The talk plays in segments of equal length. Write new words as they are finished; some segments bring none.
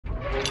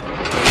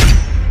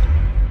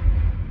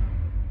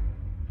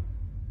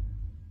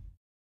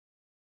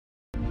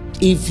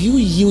If you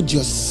yield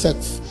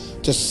yourself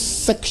to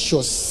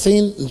sexual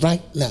sin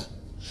right now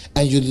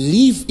and you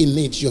live in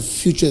it, your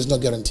future is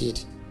not guaranteed.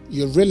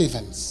 Your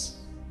relevance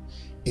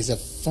is a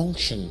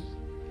function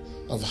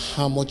of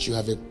how much you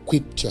have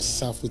equipped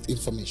yourself with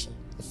information.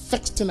 The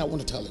first thing I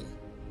want to tell you,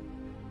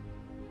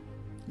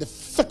 the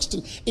first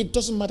thing, it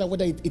doesn't matter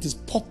whether it is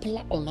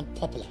popular or not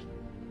popular.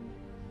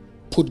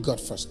 Put God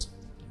first.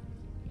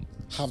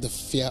 Have the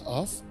fear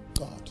of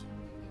God.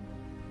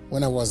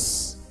 When I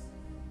was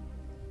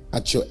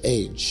at your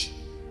age,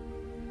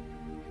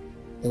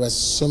 there were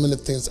so many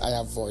things I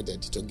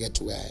avoided to get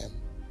to where I am.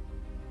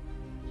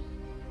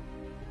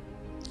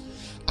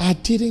 I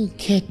didn't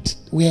get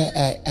where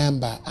I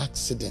am by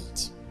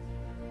accident.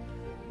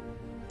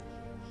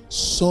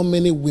 So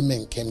many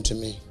women came to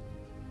me.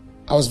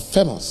 I was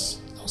famous.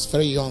 I was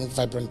very young,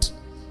 vibrant,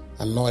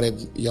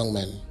 anointed young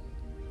man.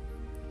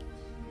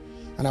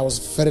 And I was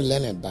very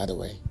learned, by the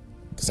way,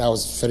 because I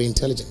was very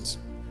intelligent.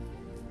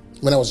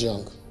 When I was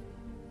young,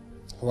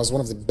 I was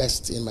one of the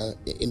best in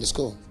the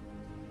school.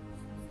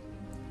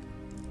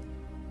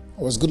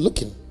 I was good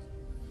looking.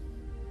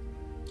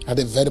 I had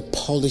a very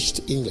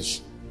polished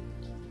English.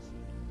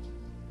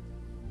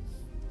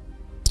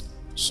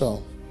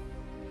 So,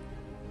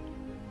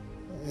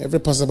 every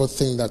possible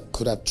thing that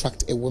could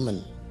attract a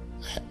woman,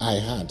 I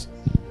had.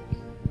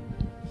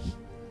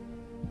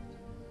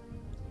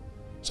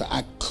 So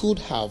I could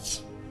have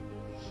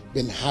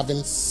been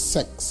having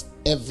sex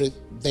every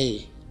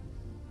day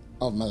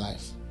of my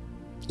life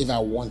if I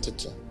wanted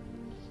to,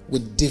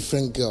 with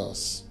different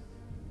girls.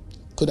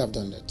 Could have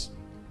done that.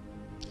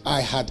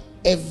 I had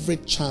every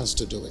chance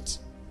to do it.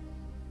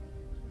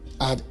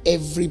 I had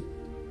every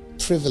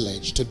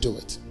privilege to do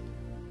it.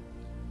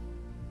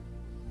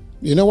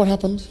 You know what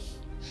happened?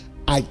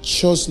 I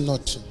chose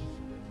not to.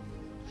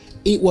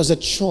 It was a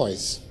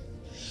choice.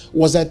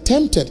 Was I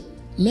tempted?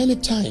 Many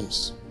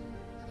times.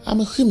 I'm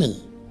a human.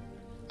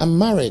 I'm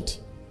married.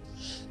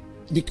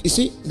 You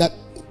see, that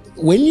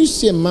when you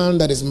see a man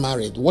that is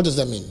married, what does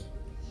that mean?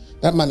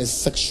 That man is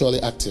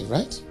sexually active,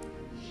 right?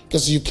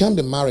 Because you can't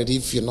be married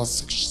if you're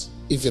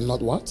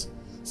not what?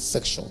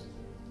 Sexual.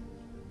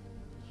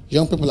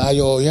 Young people, are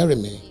you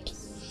hearing me?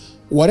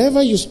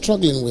 Whatever you're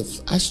struggling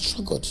with, I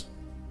struggled.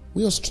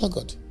 We all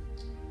struggled.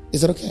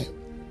 Is that okay?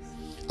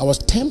 I was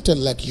tempted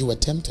like you were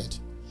tempted.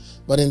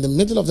 But in the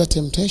middle of that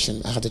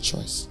temptation, I had a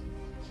choice.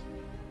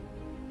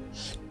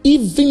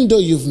 Even though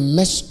you've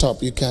messed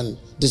up, you can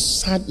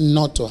decide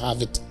not to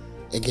have it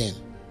again.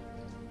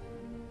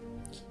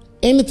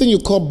 Anything you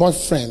call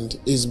boyfriend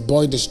is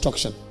boy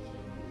destruction.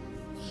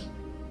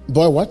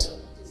 Boy what?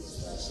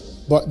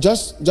 But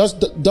just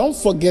don't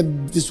forget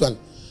this one.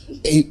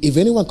 If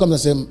anyone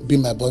comes and says, be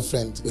my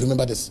boyfriend,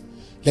 remember this.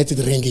 Let it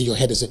ring in your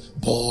head and say,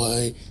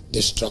 boy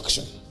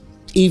destruction.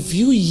 If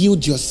you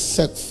yield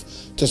yourself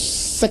to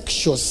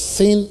sexual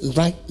sin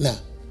right now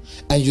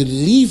and you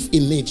live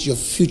in it, your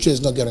future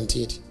is not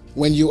guaranteed.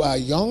 When you are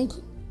young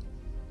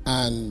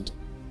and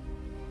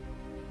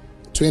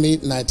 20,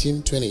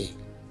 19, 20,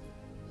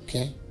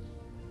 okay,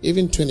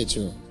 even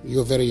 22,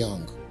 you're very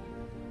young.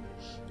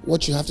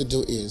 What you have to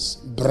do is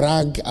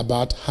brag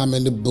about how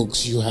many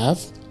books you have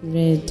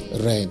read.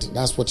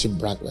 That's what you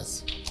brag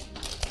with.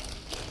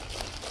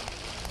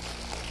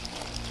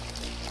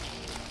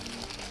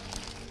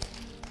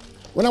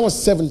 When I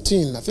was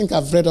 17, I think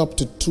I've read up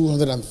to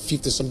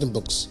 250 something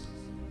books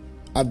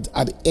at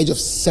the age of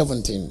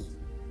 17.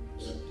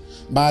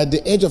 By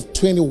the age of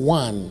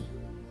 21,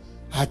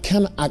 I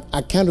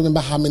can't remember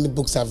how many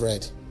books I've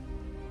read.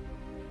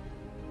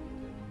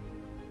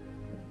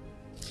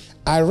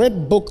 I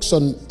read books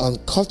on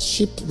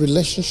courtship,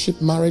 relationship,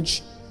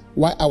 marriage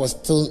while I was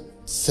still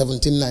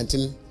 17,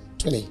 19,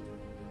 20.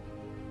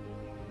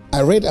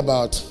 I read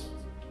about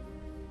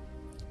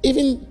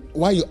even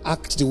why you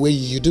act the way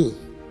you do.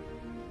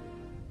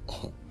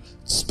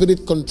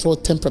 Spirit control,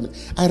 temperament.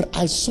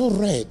 I so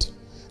read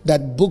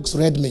that books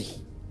read me.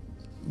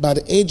 By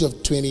the age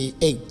of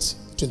 28,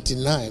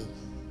 29,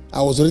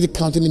 I was already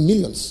counting in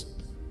millions.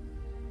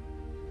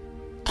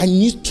 I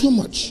knew too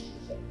much.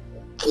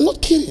 I'm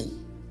not kidding.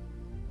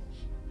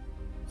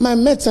 My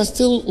mates are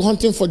still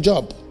hunting for a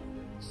job.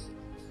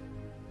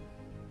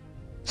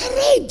 I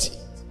read.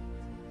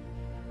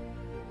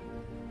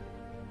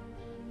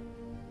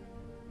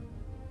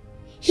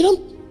 You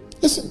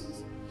don't listen.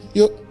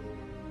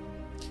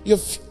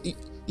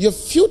 Your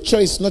future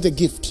is not a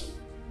gift.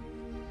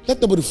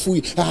 Let nobody fool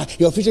you.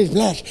 Your future is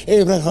black.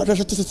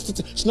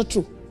 It's not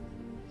true.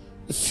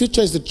 The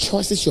future is the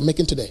choices you're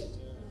making today.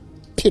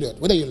 Period.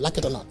 Whether you like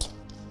it or not.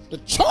 The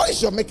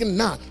choice you're making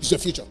now is your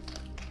future.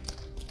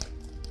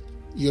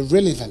 Your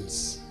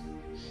relevance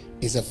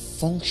is a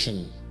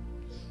function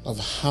of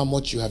how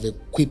much you have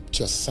equipped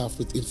yourself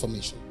with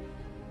information.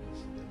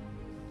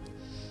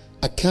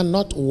 I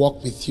cannot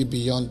walk with you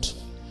beyond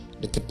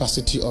the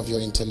capacity of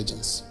your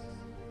intelligence.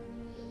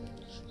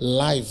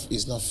 Life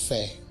is not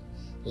fair.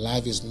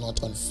 Life is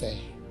not unfair.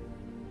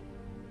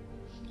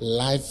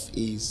 Life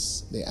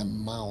is the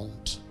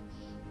amount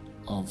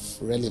of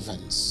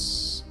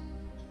relevance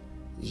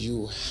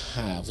you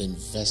have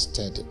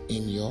invested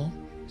in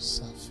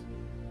yourself.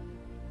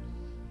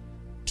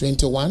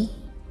 21,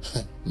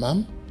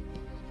 ma'am,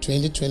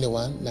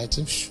 2021,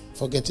 19,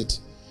 forget it.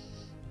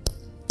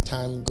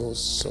 Time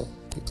goes so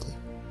quickly.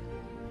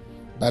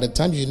 By the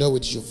time you know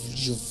it,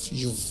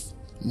 you've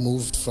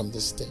moved from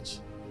this stage.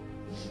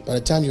 By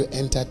the time you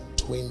enter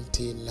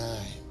 29,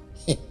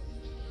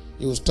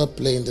 you will stop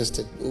playing this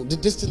thing.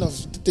 This thing of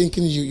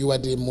thinking you are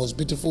the most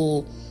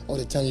beautiful all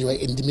the time you are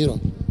in the mirror.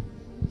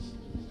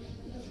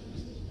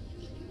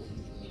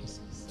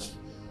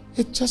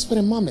 It's just for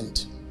a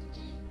moment.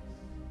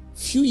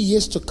 Few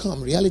years to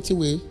come, reality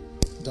will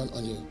dawn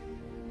on you.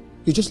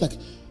 You're just like,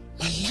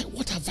 my life,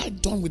 what have I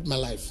done with my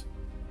life?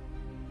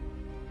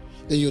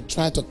 Then you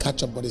try to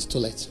catch up, but it's too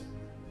late.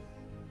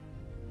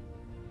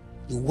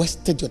 You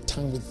wasted your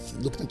time with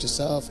looking at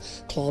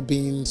yourself,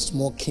 clubbing,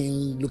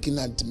 smoking, looking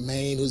at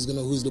men who's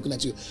looking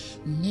at you.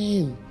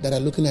 Men that are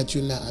looking at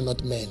you now are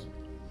not men.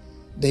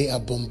 They are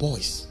bomb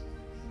boys.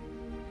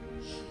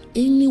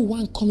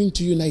 Anyone coming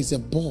to you now is a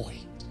boy.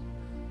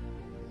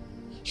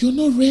 You're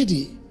not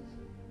ready.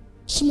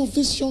 Some of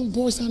these young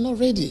boys are not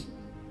ready.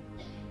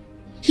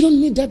 You don't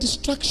need that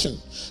distraction.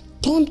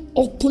 Don't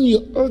open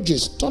your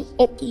urges. Don't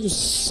open your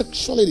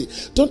sexuality.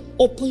 Don't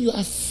open your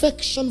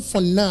affection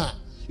for now.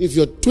 If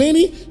you're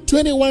 20,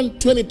 21,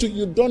 22,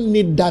 you don't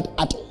need that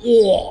at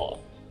all.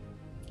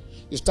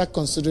 You start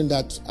considering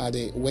that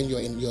when you're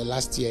in your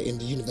last year in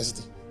the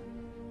university.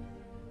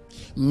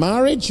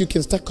 Marriage, you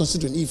can start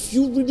considering. If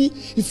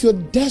you're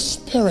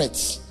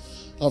desperate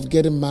of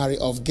getting married,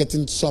 of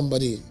getting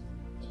somebody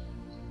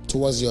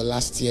towards your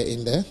last year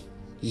in the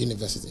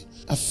university.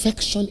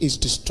 Affection is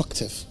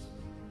destructive.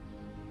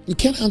 You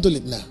can't handle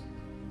it now.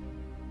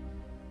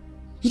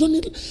 You don't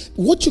need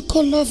what you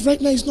call love right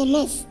now is not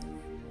love.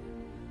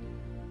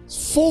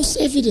 It's false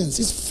evidence.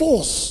 It's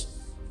false.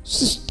 It's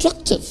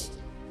destructive.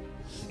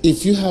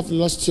 If you have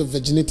lost your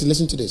virginity,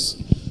 listen to this.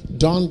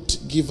 Don't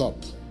give up.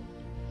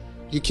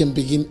 You can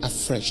begin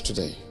afresh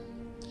today.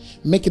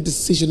 Make a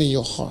decision in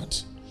your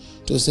heart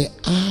to say,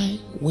 I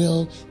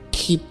will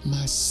keep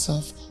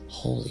myself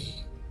holy.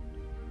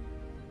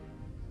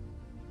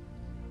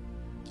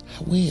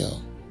 I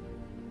will.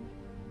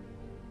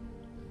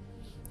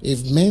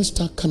 If men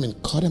start coming,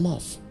 cut them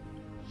off.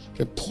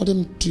 Report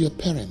them to your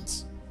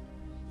parents.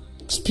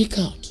 Speak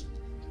out.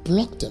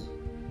 Block them.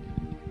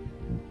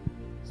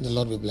 And the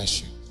Lord will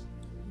bless you.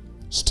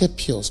 Stay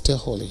pure, stay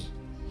holy.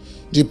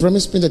 Do you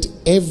promise me that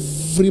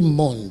every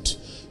month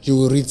you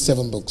will read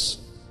 7 books?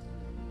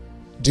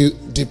 Do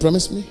you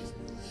promise me?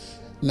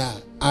 Now,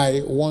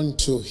 I want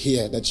to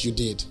hear that you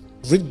did.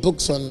 Read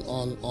books on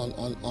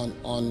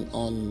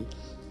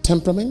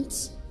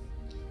temperament,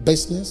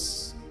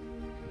 business,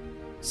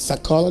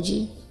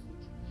 psychology,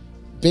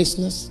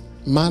 business,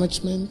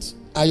 management.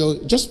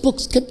 Just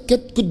books. Get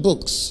good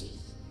books.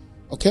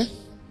 Okay?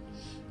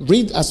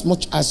 Read as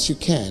much as you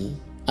can.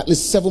 At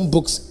least 7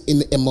 books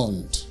in a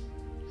month.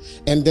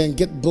 And then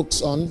get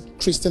books on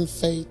Christian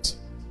faith.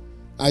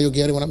 Are you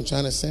getting what I'm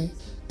trying to say?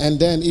 And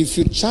then if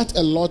you chat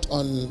a lot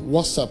on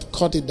WhatsApp,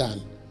 cut it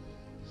down.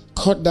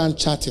 Cut down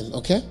chatting,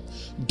 okay?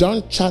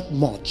 Don't chat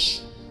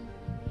much.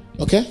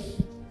 Okay?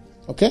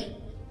 Okay?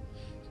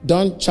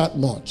 Don't chat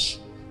much.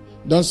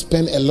 Don't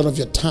spend a lot of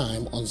your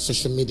time on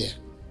social media.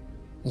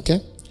 Okay?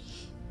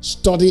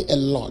 Study a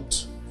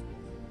lot.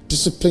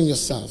 Discipline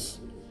yourself.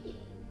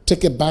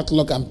 Take a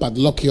backlog and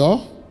padlock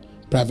your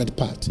private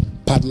part.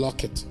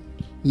 Padlock it.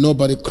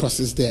 Nobody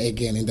crosses there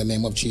again in the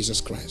name of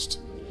Jesus Christ.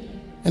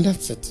 And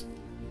that's it.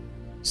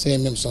 Say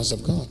amen, sons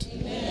of God.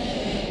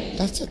 Amen.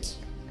 That's it.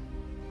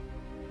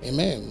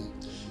 Amen.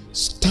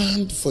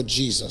 Stand for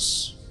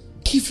Jesus.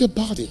 Give your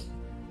body.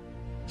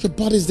 Your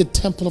body is the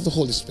temple of the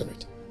Holy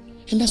Spirit.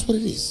 And that's what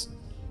it is.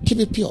 Keep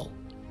it pure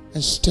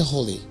and stay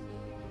holy.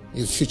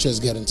 Your future is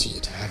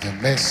guaranteed. I have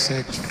a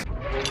message.